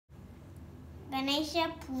Ganesha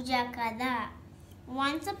Puja Katha.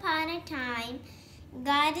 Once upon a time,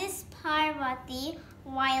 Goddess Parvati,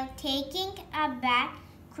 while taking a bath,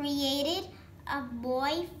 created a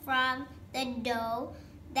boy from the dough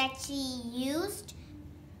that she used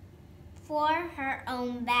for her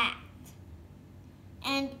own bath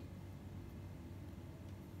and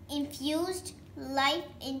infused life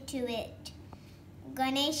into it.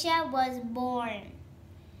 Ganesha was born.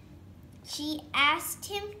 She asked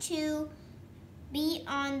him to be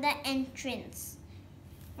on the entrance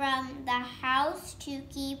from the house to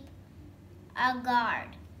keep a guard.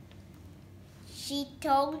 She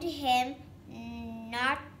told him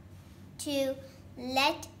not to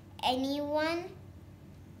let anyone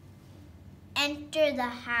enter the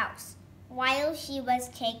house while she was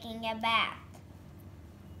taking a bath.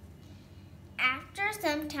 After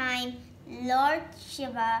some time, Lord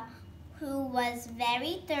Shiva, who was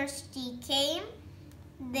very thirsty, came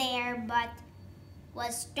there but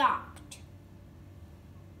was stopped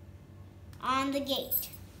on the gate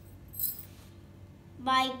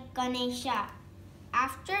by Ganesha.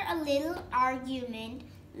 After a little argument,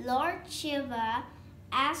 Lord Shiva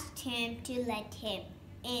asked him to let him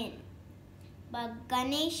in, but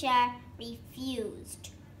Ganesha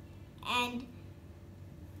refused and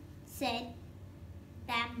said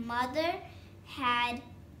that Mother had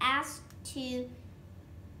asked to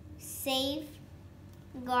safeguard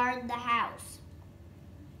the house.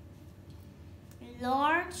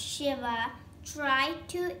 Lord Shiva tried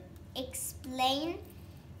to explain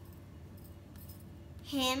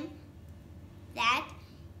him that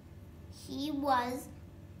he was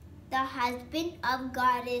the husband of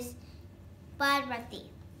Goddess Parvati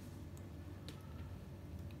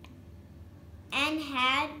and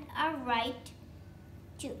had a right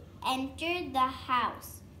to enter the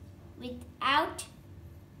house without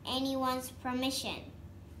anyone's permission.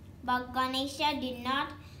 But Ganesha did not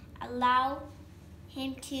allow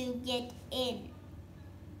him to get in.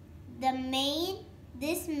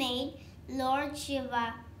 This made Lord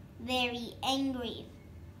Shiva very angry,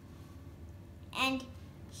 and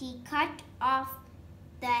he cut off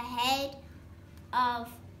the head of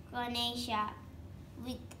Ganesha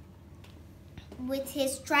with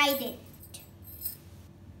his trident.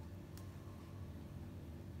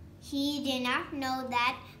 He did not know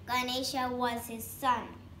that Ganesha was his son.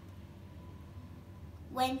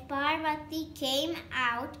 When Parvati came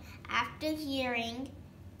out after hearing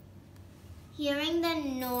the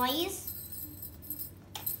noise,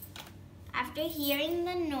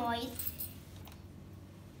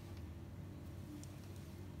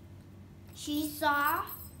 she saw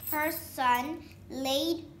her son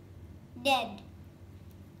laid dead.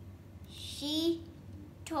 She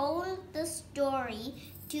told the story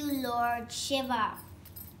to Lord Shiva,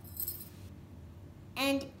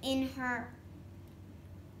 and in her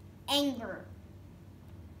anger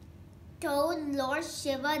told Lord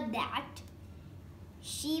Shiva that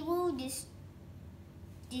she will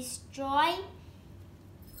destroy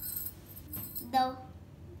the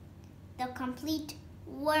complete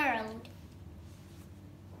world.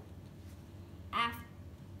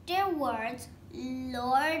 Afterwards,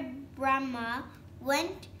 Lord Brahma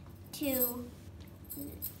went to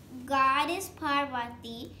Goddess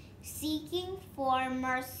Parvati seeking for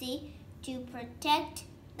mercy to protect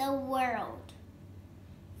the world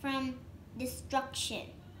from destruction.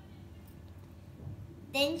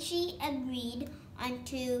 Then she agreed on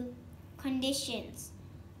two conditions.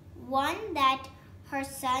 One, that her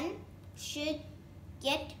son should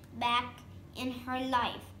get back in her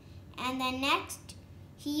life, and the next,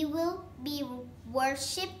 he will be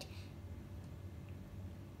worshipped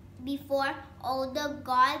before all the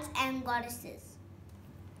gods and goddesses.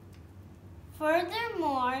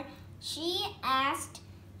 Furthermore, she asked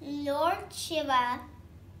Lord Shiva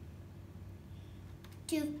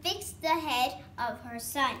to fix the head of her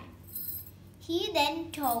son. He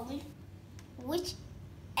then told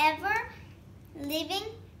whichever living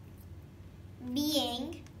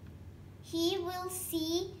being he will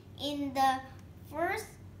see in the first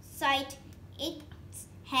sight, its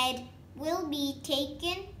head will be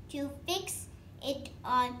taken to fix it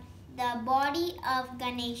on the body of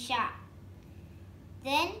Ganesha.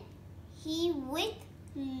 Then he with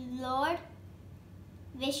Lord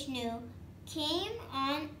Vishnu came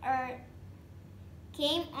on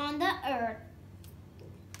the earth,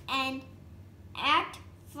 and at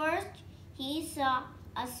first he saw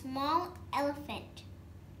a small elephant.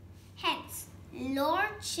 Hence,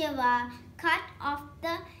 Lord Shiva cut off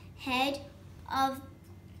the head of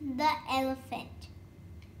the elephant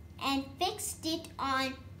and fixed it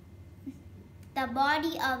on the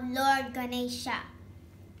body of Lord Ganesha.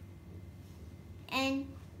 and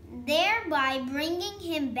thereby bringing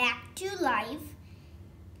him back to life,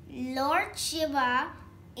 Lord Shiva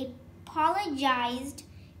apologized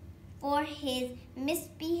for his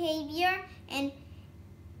misbehavior and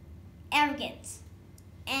arrogance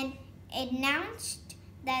and announced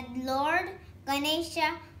that Lord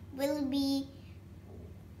Ganesha will be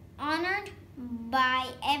honored by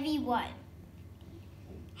everyone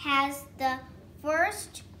as the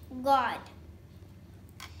first god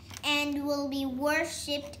and will be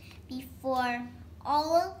worshipped before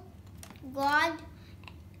all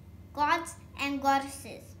gods and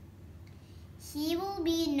goddesses. He will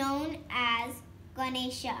be known as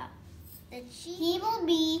Ganesha. He will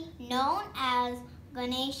be known as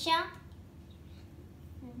Ganesha,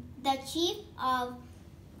 the chief of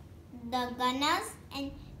the Ganas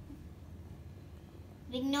and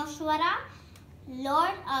Vignoshwara,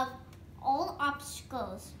 Lord of all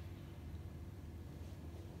obstacles,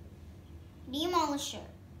 demolisher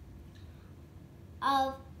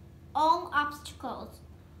of all obstacles.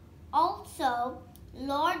 Also,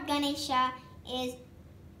 Lord Ganesha is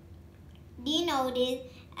denoted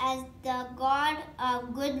as the god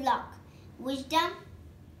of good luck, wisdom,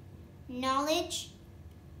 knowledge,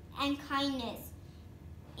 and kindness.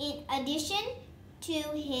 In addition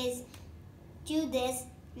to this,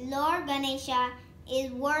 Lord Ganesha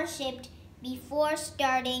is worshipped before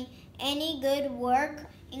starting any good work,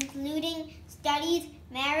 including studies,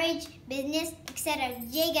 marriage, business, etc.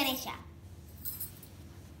 Jai Ganesha.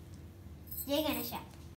 Jai Ganesha.